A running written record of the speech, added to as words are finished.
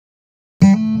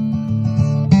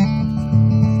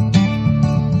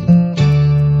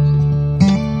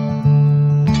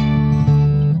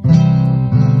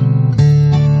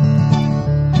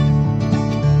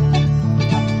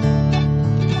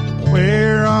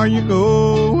are you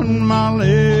going, my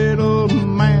little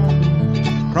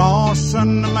man?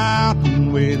 Crossing the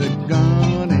mountain with a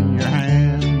gun in your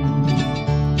hand.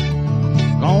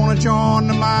 Gonna join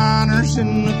the miners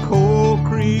in the Coal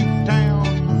Creek town.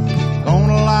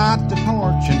 Gonna light the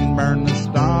torch and burn the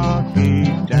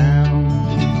stockade down.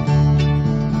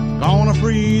 Gonna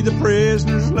free the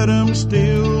prisoners, let them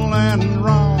steal and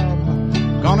rob.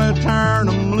 Gonna turn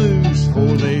them loose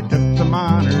before they took the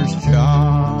miners'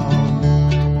 job.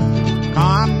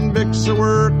 Convicts are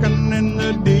working in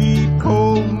the deep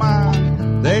coal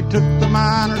mine. They took the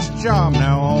miners' job,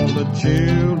 now all the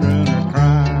children are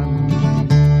crying.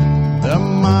 The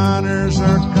miners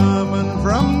are coming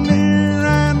from near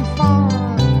and far.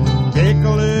 Take a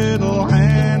little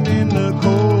hand in the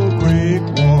Coal Creek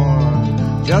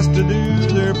War, just to do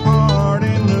their part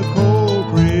in the Coal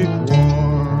Creek War.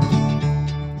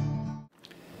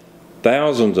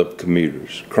 Thousands of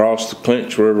commuters cross the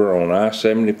Clinch River on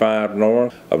I-75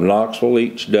 north of Knoxville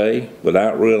each day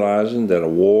without realizing that a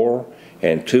war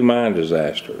and 2 mine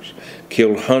disasters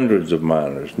killed hundreds of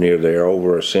miners near there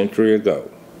over a century ago.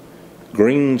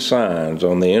 Green signs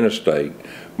on the interstate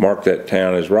mark that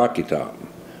town as Rocky Top,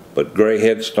 but gray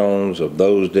headstones of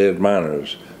those dead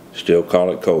miners still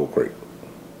call it Coal Creek.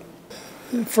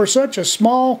 For such a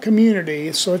small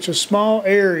community, such a small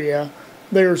area,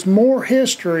 there's more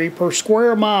history per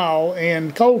square mile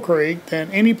in Coal Creek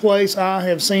than any place I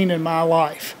have seen in my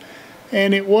life.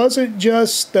 And it wasn't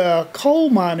just coal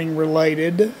mining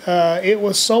related, it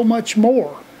was so much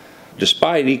more.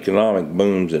 Despite economic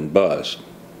booms and busts,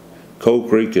 Coal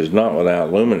Creek is not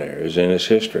without luminaries in its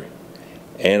history.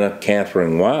 Anna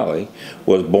Catherine Wiley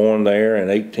was born there in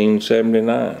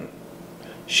 1879.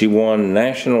 She won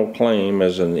national acclaim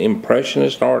as an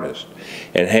impressionist artist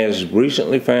and has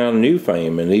recently found new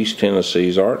fame in East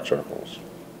Tennessee's art circles.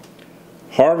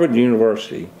 Harvard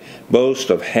University boasts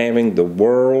of having the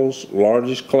world's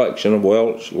largest collection of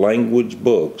Welsh language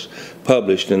books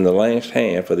published in the last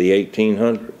half of the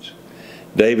 1800s.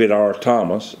 David R.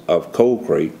 Thomas of Coal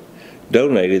Creek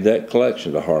donated that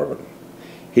collection to Harvard.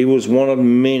 He was one of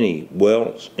many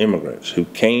Welsh immigrants who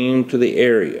came to the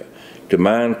area to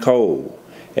mine coal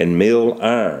and mill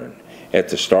iron at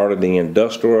the start of the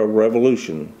Industrial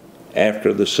Revolution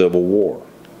after the Civil War.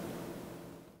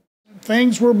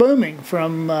 Things were booming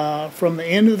from the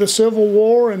end of the Civil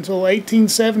War until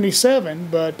 1877,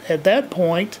 but at that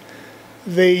point,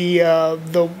 the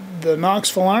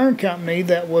Knoxville Iron Company,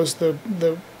 that was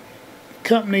the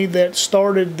company that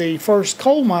started the first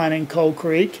coal mine in Coal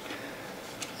Creek,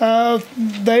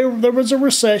 there was a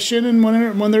recession, and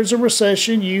when there's a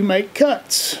recession, you make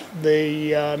cuts.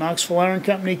 The Knoxville Iron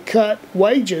Company cut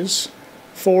wages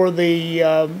for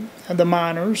the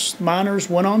miners. Miners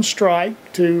went on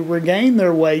strike to regain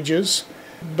their wages,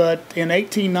 but in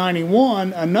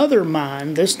 1891, another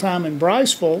mine, this time in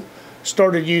Briceville,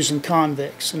 started using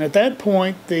convicts, and at that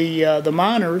point, the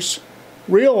miners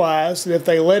realized that if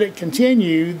they let it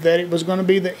continue, that it was going to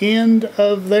be the end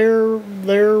of their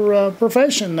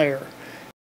profession there.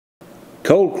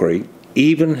 Coal Creek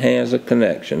even has a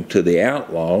connection to the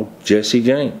outlaw Jesse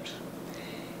James.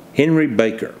 Henry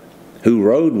Baker, who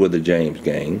rode with the James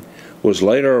gang, was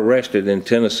later arrested in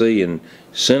Tennessee and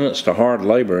sentenced to hard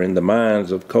labor in the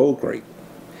mines of Coal Creek.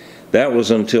 That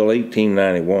was until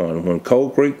 1891, when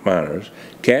Coal Creek miners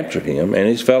captured him and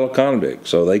his fellow convicts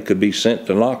so they could be sent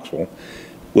to Knoxville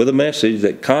with a message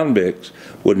that convicts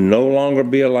would no longer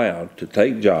be allowed to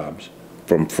take jobs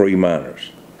from free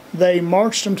miners. They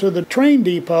marched them to the train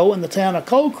depot in the town of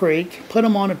Coal Creek, put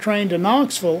them on a train to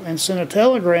Knoxville, and sent a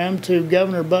telegram to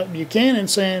Governor Buck Buchanan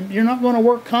saying, "You're not going to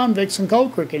work convicts in Coal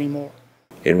Creek anymore."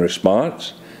 In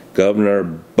response, Governor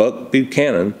Buck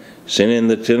Buchanan sent in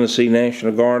the Tennessee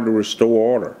National Guard to restore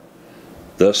order,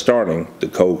 thus starting the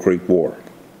Coal Creek War.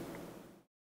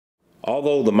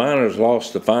 Although the miners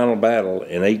lost the final battle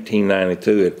in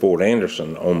 1892 at Fort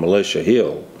Anderson on Militia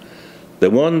Hill, they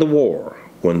won the war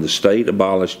when the state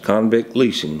abolished convict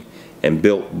leasing and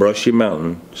built Brushy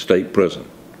Mountain State Prison.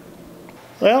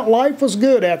 Well, life was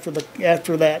good after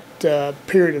that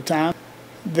period of time.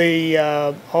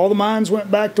 All the mines went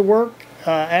back to work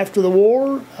after the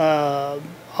war.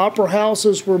 Opera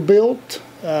houses were built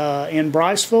in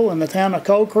Briceville in the town of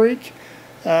Coal Creek,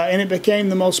 and it became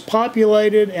the most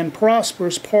populated and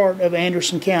prosperous part of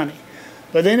Anderson County.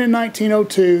 But then in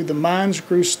 1902, the mines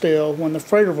grew still when the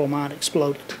Frederickville mine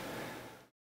exploded.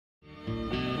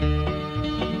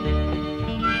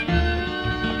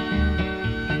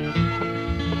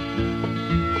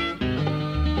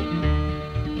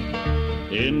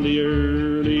 In the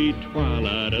early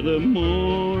twilight of the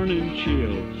morning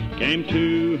chill came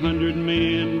 200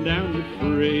 men down to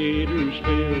Frederickville. freighters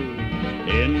filled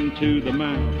into the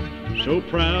mouth. So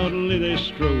proudly they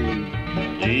strode,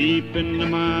 deep in the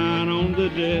mine on the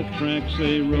death tracks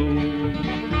they rode.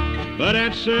 But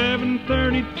at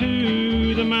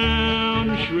 7:32 the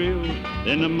mountain shrilled,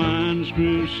 then the mines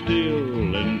grew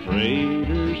still and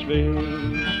freighters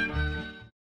filled.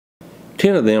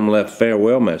 10 of them left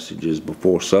farewell messages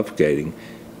before suffocating,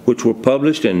 which were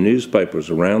published in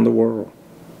newspapers around the world.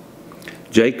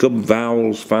 Jacob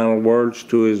Vowell's final words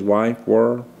to his wife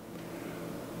were,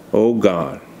 "Oh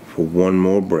God, for one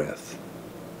more breath.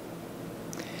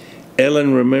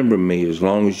 Ellen, remember me as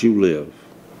long as you live.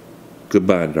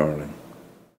 Goodbye, darling."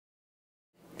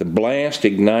 The blast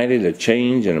ignited a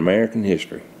change in American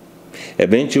history,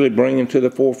 eventually bringing to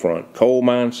the forefront coal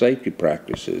mine safety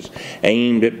practices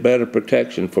aimed at better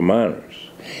protection for miners.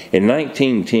 In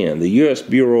 1910, the U.S.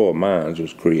 Bureau of Mines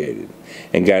was created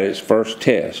and got its first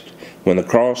test when the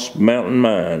Cross Mountain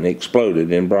Mine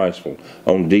exploded in Briceville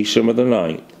on December the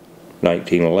 9th,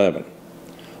 1911.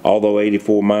 Although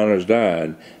 84 miners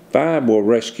died, 5 were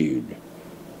rescued,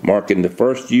 marking the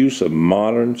first use of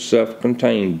modern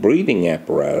self-contained breathing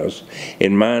apparatus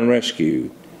in mine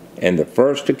rescue and the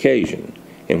first occasion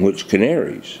in which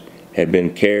canaries had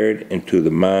been carried into the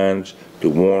mines to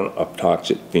warn of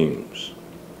toxic fumes.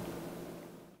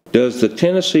 Does the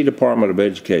Tennessee Department of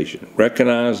Education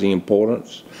recognize the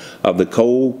importance of the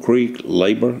Coal Creek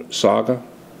labor saga?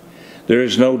 There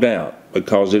is no doubt,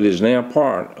 because it is now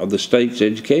part of the state's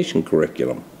education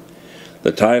curriculum.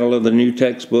 The title of the new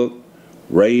textbook,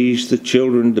 Raise the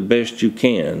Children the Best You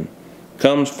Can,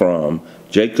 comes from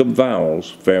Jacob Vowell's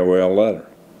farewell letter.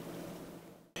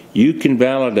 You can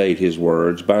validate his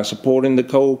words by supporting the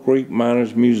Coal Creek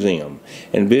Miners Museum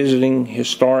and visiting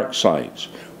historic sites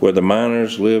where the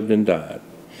miners lived and died.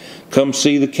 Come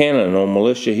see the cannon on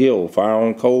Militia Hill, Fire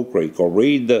on Coal Creek, or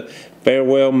read the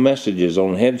farewell messages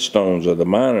on headstones of the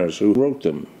miners who wrote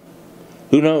them.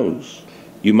 Who knows?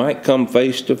 You might come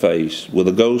face to face with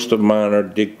the ghost of miner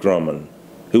Dick Drummond,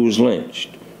 who was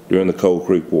lynched during the Coal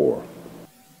Creek War.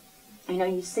 You know,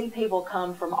 you see people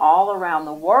come from all around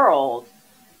the world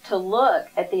to look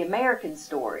at the American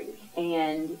story.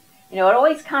 And, you know, it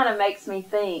always kind of makes me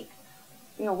think,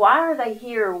 you know, why are they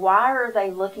here? Why are they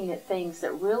looking at things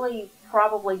that really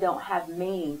probably don't have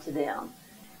meaning to them?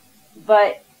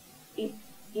 But, you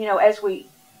know,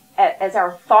 as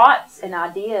our thoughts and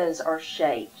ideas are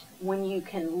shaped, when you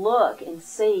can look and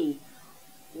see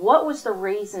what was the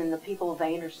reason the people of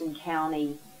Anderson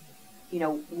County, you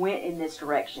know, went in this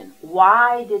direction.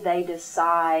 Why did they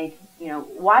decide, you know,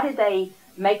 why did they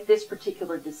make this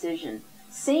particular decision?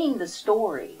 Seeing the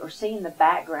story or seeing the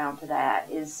background to that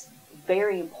is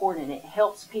very important. It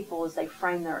helps people as they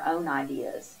frame their own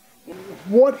ideas.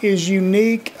 What is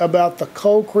unique about the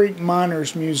Coal Creek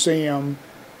Miners Museum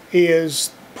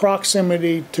is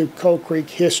proximity to Coal Creek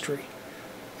history.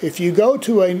 If you go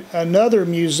to another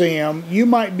museum, you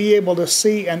might be able to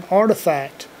see an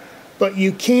artifact, but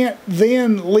you can't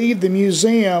then leave the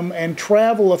museum and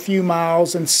travel a few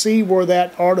miles and see where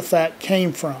that artifact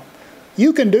came from.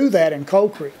 You can do that in Coal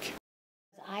Creek.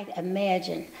 I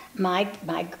imagine my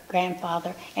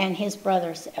grandfather and his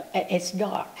brothers, it's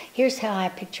dark. Here's how I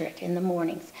picture it in the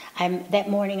mornings. That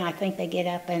morning I think they get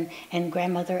up and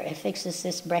grandmother fixes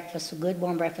this breakfast, a good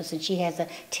warm breakfast, and she has a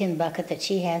tin bucket that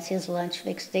she has his lunch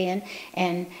fixed in.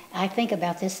 And I think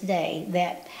about this day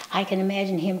that I can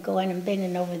imagine him going and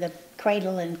bending over the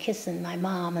cradle and kissing my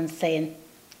mom and saying,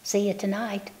 "See you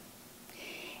tonight."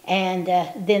 And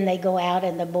then they go out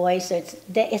and the boys,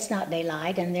 it's not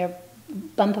daylight, and they're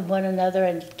bumping one another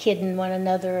and kidding one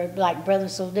another like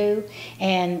brothers will do,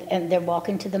 and they're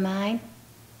walking to the mine,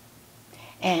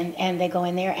 and they go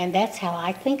in there, and that's how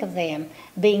I think of them,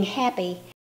 being happy.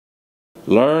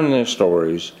 Learn their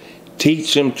stories,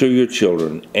 teach them to your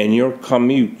children, and your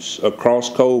commutes across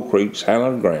Coal Creek's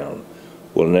hallowed ground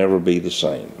will never be the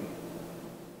same.